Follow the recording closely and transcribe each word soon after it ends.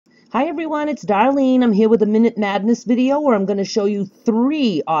Hi everyone, it's Darlene. I'm here with a Minute Madness video where I'm going to show you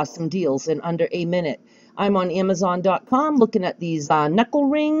 3 awesome deals in under a minute. I'm on Amazon.com looking at these knuckle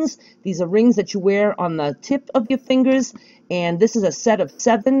rings. These are rings that you wear on the tip of your fingers, and this is a set of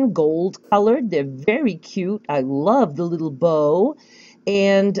 7, gold colored. They're very cute. I love the little bow.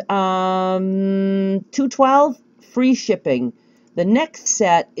 And $2.12 free shipping. The next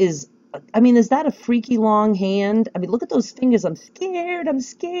set is, is that a freaky long hand? Look at those fingers. I'm scared. I'm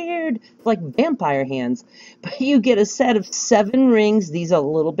scared. Like vampire hands. But you get a set of 7 rings. These are a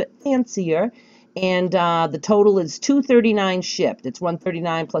little bit fancier. And the total is $2.39 shipped. It's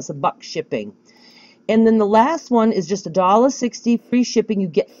 $1.39 plus $1 shipping. And then the last one is just $1.60 free shipping. You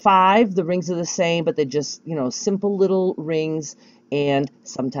get 5. The rings are the same, but they're just, simple little rings. And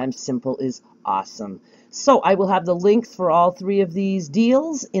sometimes simple is awesome. So I will have the links for all 3 of these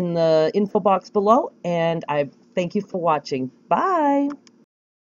deals in the info box below. And I thank you for watching. Bye.